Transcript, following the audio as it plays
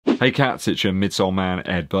Hey cats, it's your midsole man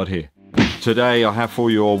EDDBUD here. Today I have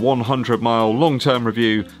for you a 100-mile long-term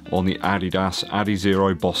review on the ADIDAS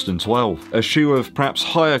ADIZERO Boston 12, a shoe of perhaps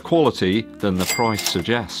higher quality than the price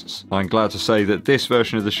suggests. I'm glad to say that this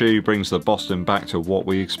version of the shoe brings the Boston back to what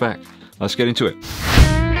we expect. Let's get into it.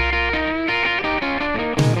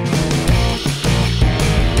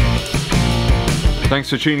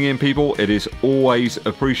 Thanks for tuning in, people. It is always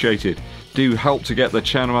appreciated. Do help to get the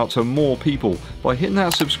channel out to more people by hitting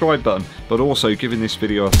that subscribe button, but also giving this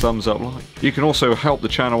video a thumbs up like. You can also help the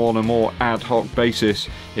channel on a more ad hoc basis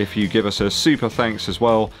if you give us a super thanks as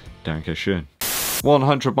well. Danke schön.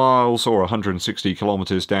 100 miles or 160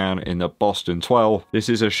 kilometers down in the Boston 12. This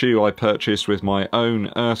is a shoe I purchased with my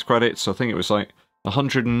own Earth credits. I think it was like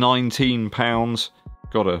 £119.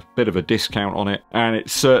 Got a bit of a discount on it, and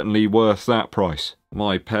it's certainly worth that price.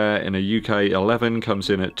 My pair in a UK 11 comes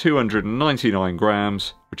in at 299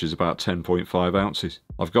 grams, which is about 10.5 ounces.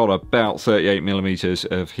 I've got about 38mm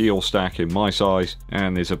of heel stack in my size,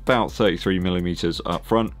 and there's about 33mm up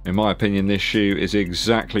front. In my opinion, this shoe is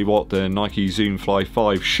exactly what the Nike Zoom Fly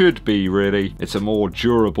 5 should be, really. It's a more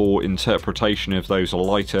durable interpretation of those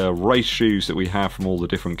lighter race shoes that we have from all the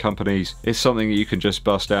different companies. It's something that you can just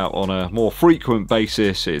bust out on a more frequent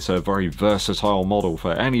basis. It's a very versatile model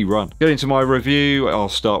for any run. Getting to my review, I'll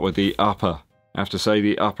start with the upper. I have to say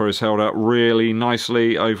the upper has held up really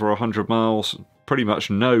nicely over 100 miles. Pretty much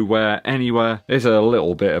no wear anywhere. There's a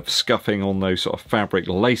little bit of scuffing on those sort of fabric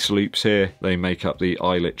lace loops here. They make up the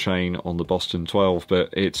eyelet chain on the Boston 12, but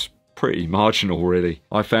it's pretty marginal, really.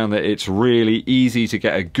 I found that it's really easy to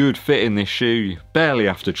get a good fit in this shoe. You barely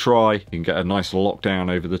have to try. You can get a nice lockdown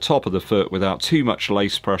over the top of the foot without too much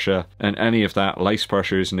lace pressure, and any of that lace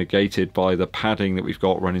pressure is negated by the padding that we've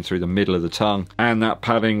got running through the middle of the tongue, and that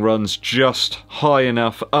padding runs just high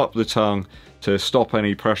enough up the tongue to stop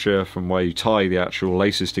any pressure from where you tie the actual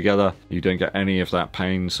laces together. You don't get any of that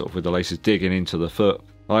pain sort of with the laces digging into the foot.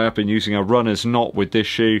 I have been using a runner's knot with this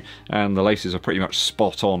shoe, and the laces are pretty much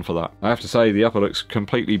spot on for that. I have to say the upper looks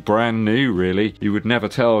completely brand new, really. You would never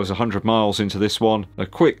tell I was 100 miles into this one. A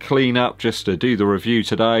quick clean up just to do the review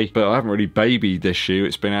today, but I haven't really babied this shoe.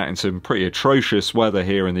 It's been out in some pretty atrocious weather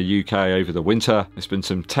here in the UK over the winter. There's been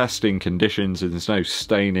some testing conditions and there's no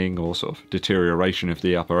staining or sort of deterioration of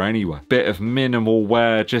the upper anywhere. Bit of minimal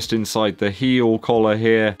wear just inside the heel collar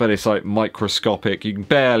here, but it's like microscopic. You can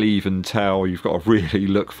barely even tell. You've got to really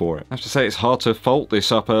look for it. I have to say it's hard to fault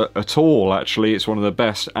this upper at all, actually. It's one of the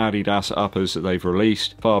best Adidas uppers that they've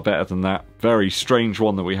released. Far better than that very strange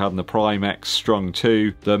one that we had in the Prime X Strung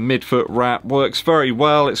 2. The midfoot wrap works very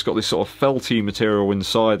well. It's got this sort of felty material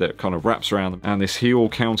inside that kind of wraps around them, and this heel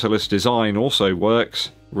counterless design also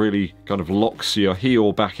works. Really kind of locks your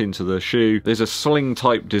heel back into the shoe. There's a sling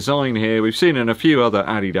type design here. We've seen in a few other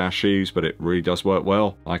Adidas shoes, but it really does work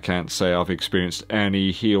well. I can't say I've experienced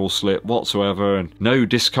any heel slip whatsoever, and no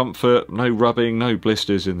discomfort, no rubbing, no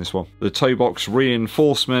blisters in this one. The toe box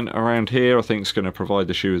reinforcement around here I think is going to provide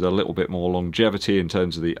the shoe with a little bit more longevity in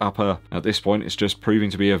terms of the upper. At this point it's just proving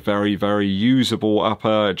to be a very, very usable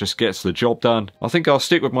upper. It just gets the job done. I think I'll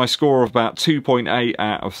stick with my score of about 2.8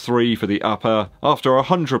 out of 3 for the upper. After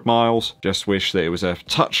 100 miles, just wish that it was a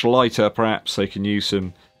touch lighter. Perhaps they can use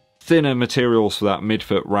some thinner materials for that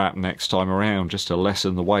midfoot wrap next time around, just to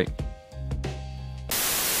lessen the weight.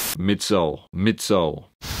 Midsole, midsole,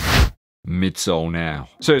 midsole now.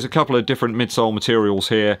 So there's a couple of different midsole materials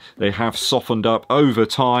here. They have softened up over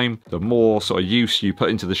time. The more sort of use you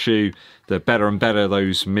put into the shoe, the better and better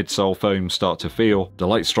those midsole foams start to feel. The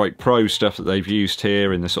Lightstrike Pro stuff that they've used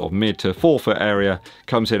here in the sort of mid to forefoot area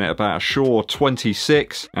comes in at about a Sure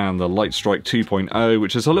 26, and the Lightstrike 2.0,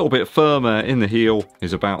 which is a little bit firmer in the heel,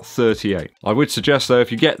 is about 38. I would suggest though,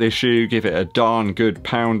 if you get this shoe, give it a darn good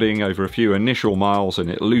pounding over a few initial miles and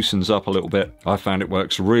it loosens up a little bit. I found it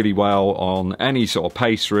works really well on any sort of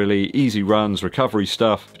pace, really. Easy runs, recovery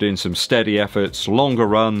stuff, doing some steady efforts, longer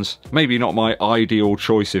runs. Maybe not my ideal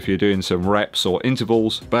choice if you're doing some reps or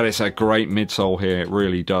intervals, but it's a great midsole here. It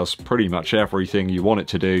really does pretty much everything you want it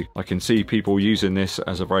to do. I can see people using this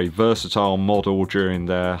as a very versatile model during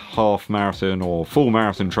their half marathon or full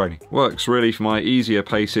marathon training. Works really for my easier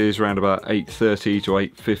paces, around about 8:30 to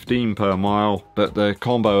 8:15 per mile, but the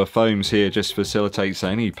combo of foams here just facilitates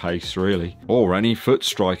any pace, really, or any foot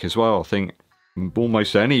strike as well. I think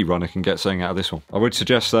almost any runner can get something out of this one. I would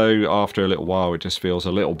suggest though, after a little while, it just feels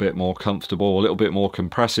a little bit more comfortable, a little bit more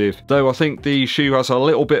compressive. Though I think the shoe has a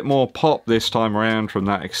little bit more pop this time around from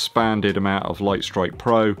that expanded amount of Lightstrike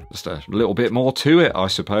Pro. Just a little bit more to it, I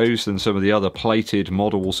suppose, than some of the other plated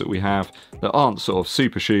models that we have that aren't sort of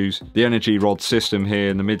super shoes. The energy rod system here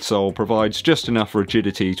in the midsole provides just enough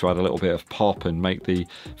rigidity to add a little bit of pop and make the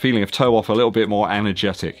feeling of toe off a little bit more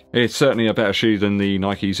energetic. It's certainly a better shoe than the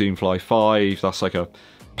Nike Zoomfly 5. That's like a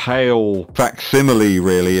pale facsimile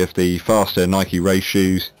really of the faster Nike race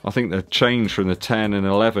shoes. I think the change from the 10 and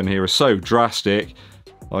 11 here is so drastic.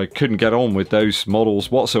 I couldn't get on with those models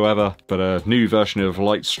whatsoever, but a new version of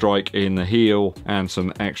Lightstrike in the heel and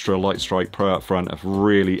some extra Lightstrike Pro up front have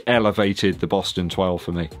really elevated the Boston 12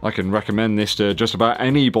 for me. I can recommend this to just about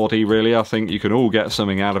anybody really. I think you can all get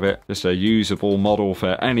something out of it. Just a usable model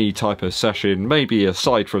for any type of session, maybe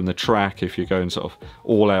aside from the track if you're going sort of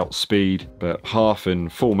all out speed, but half and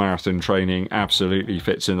full marathon training absolutely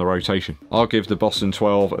fits in the rotation. I'll give the Boston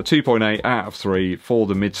 12 a 2.8 out of 3 for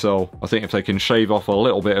the midsole. I think if they can shave off a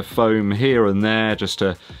little bit of foam here and there just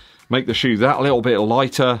to make the shoe that little bit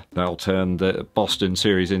lighter, that'll turn the Boston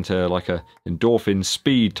series into like a endorphin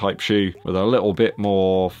speed type shoe with a little bit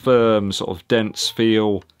more firm, sort of dense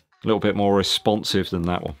feel, a little bit more responsive than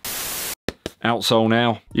that one. Outsole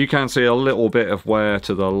now. You can see a little bit of wear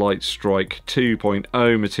to the Lightstrike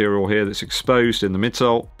 2.0 material here that's exposed in the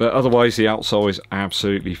midsole, but otherwise the outsole is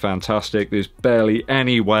absolutely fantastic. There's barely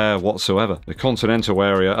any wear whatsoever. The continental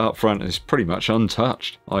area up front is pretty much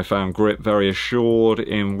untouched. I found grip very assured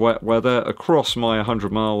in wet weather across my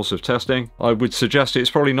 100 miles of testing. I would suggest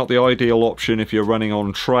it's probably not the ideal option if you're running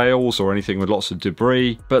on trails or anything with lots of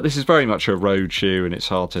debris, but this is very much a road shoe and it's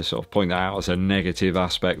hard to sort of point that out as a negative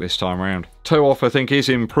aspect this time around. Toe off I think is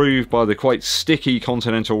improved by the quite sticky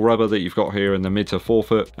continental rubber that you've got here in the mid to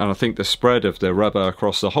forefoot, and I think the spread of the rubber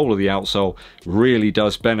across the whole of the outsole really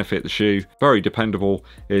does benefit the shoe. Very dependable.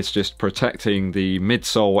 It's just protecting the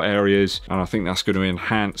midsole areas, and I think that's going to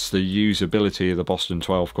enhance the usability of the Boston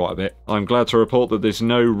 12 quite a bit. I'm glad to report that there's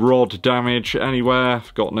no rod damage anywhere.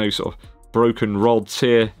 I've got no sort of broken rods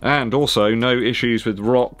here, and also no issues with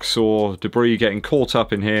rocks or debris getting caught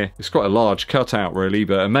up in here. It's quite a large cutout really,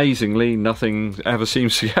 but amazingly nothing ever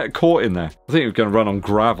seems to get caught in there. I think we're going to run on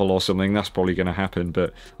gravel or something, that's probably going to happen,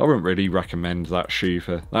 but I wouldn't really recommend that shoe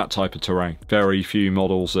for that type of terrain. Very few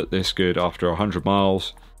models that this good after 100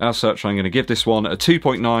 miles. As such, I'm going to give this one a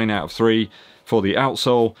 2.9 out of 3 for the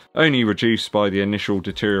outsole, only reduced by the initial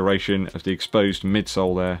deterioration of the exposed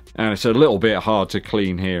midsole there, and it's a little bit hard to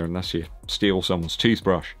clean here unless you steal someone's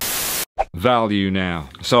toothbrush. Value now.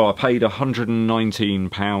 So I paid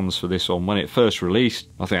 £119 for this one when it first released.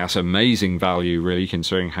 I think that's amazing value really,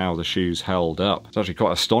 considering how the shoes held up. It's actually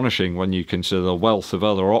quite astonishing when you consider the wealth of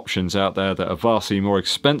other options out there that are vastly more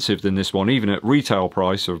expensive than this one, even at retail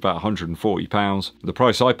price of about £140. The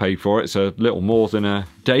price I paid for it's a little more than a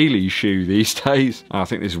daily shoe these days. I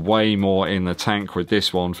think there's way more in the tank with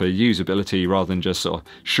this one for usability rather than just sort of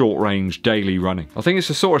short range daily running. I think it's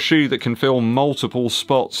the sort of shoe that can fill multiple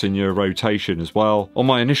spots in your rotation as well. On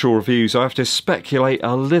my initial reviews I have to speculate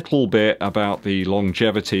a little bit about the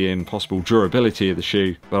longevity and possible durability of the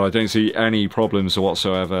shoe, but I don't see any problems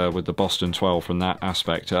whatsoever with the Boston 12 from that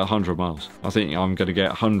aspect at 100 miles. I think I'm going to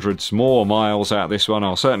get hundreds more miles out of this one.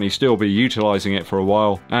 I'll certainly still be utilising it for a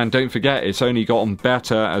while, and don't forget it's only gotten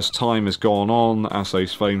better as time has gone on, as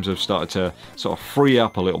those foams have started to sort of free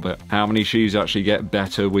up a little bit. How many shoes actually get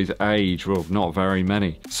better with age? Well, not very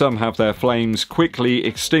many. Some have their flames quickly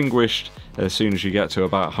extinguished as soon as you get to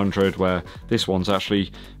about 100, where this one's actually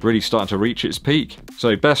really starting to reach its peak.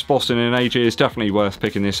 So best Boston in ages, definitely worth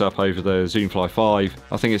picking this up over the Zoomfly 5.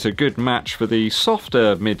 I think it's a good match for the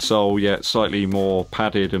softer midsole yet slightly more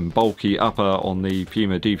padded and bulky upper on the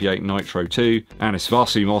Puma Deviate Nitro 2, and it's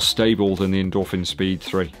vastly more stable than the Endorphin Speed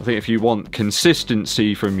 3. I think if you want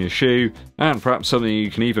consistency from your shoe, and perhaps something you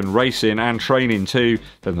can even race in and train in too,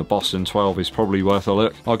 then the Boston 12 is probably worth a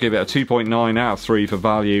look. I'll give it a 2.9 out of 3 for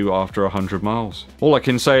value after 100 miles. All I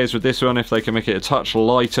can say is with this one, if they can make it a touch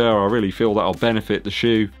lighter, I really feel that'll benefit the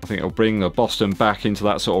shoe. I think it'll bring the Boston back into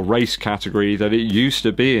that sort of race category that it used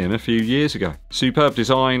to be in a few years ago. Superb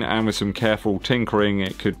design, and with some careful tinkering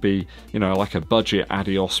it could be, you know, like a budget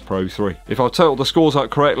ADIDAS Pro 3. If I total the scores up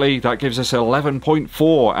correctly, that gives us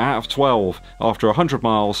 11.4 out of 12 after 100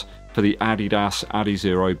 miles for the ADIDAS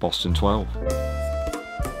ADIZERO Boston 12.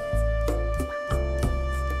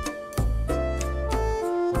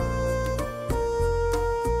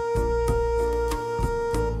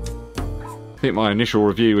 think my initial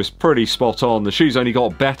review was pretty spot on. The shoes only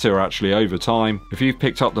got better actually over time. If you've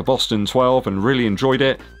picked up the Boston 12 and really enjoyed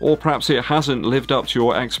it, or perhaps it hasn't lived up to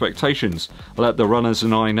your expectations, let the runners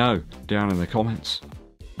and I know down in the comments.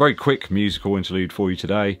 Very quick musical interlude for you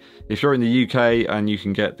today. If you're in the UK and you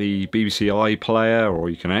can get the BBC iPlayer or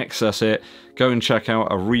you can access it, go and check out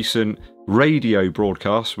a recent radio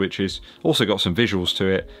broadcast, which has also got some visuals to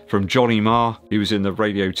it, from Johnny Marr. He was in the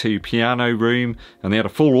Radio 2 piano room and they had a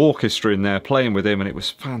full orchestra in there playing with him, and it was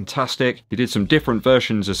fantastic. He did some different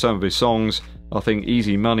versions of some of his songs. I think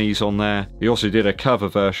Easy Money's on there. He also did a cover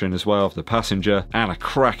version as well of The Passenger, and a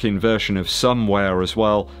cracking version of Somewhere as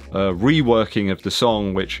well, a reworking of the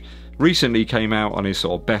song which recently came out on his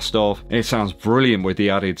sort of best of. It sounds brilliant with the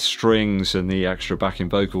added strings and the extra backing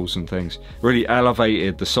vocals and things. Really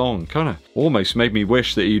elevated the song, kind of almost made me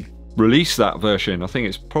wish that he'd release that version. I think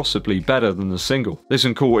it's possibly better than the single. There's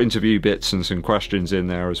some cool interview bits and some questions in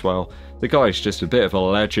there as well. The guy's just a bit of a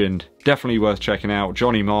legend. Definitely worth checking out.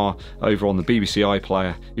 Johnny Marr over on the BBC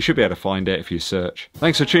iPlayer. You should be able to find it if you search.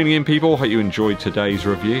 Thanks for tuning in, people. Hope you enjoyed today's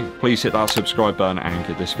review. Please hit that subscribe button and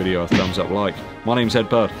give this video a thumbs up like. My name's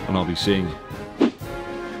EDDBUD and I'll be seeing you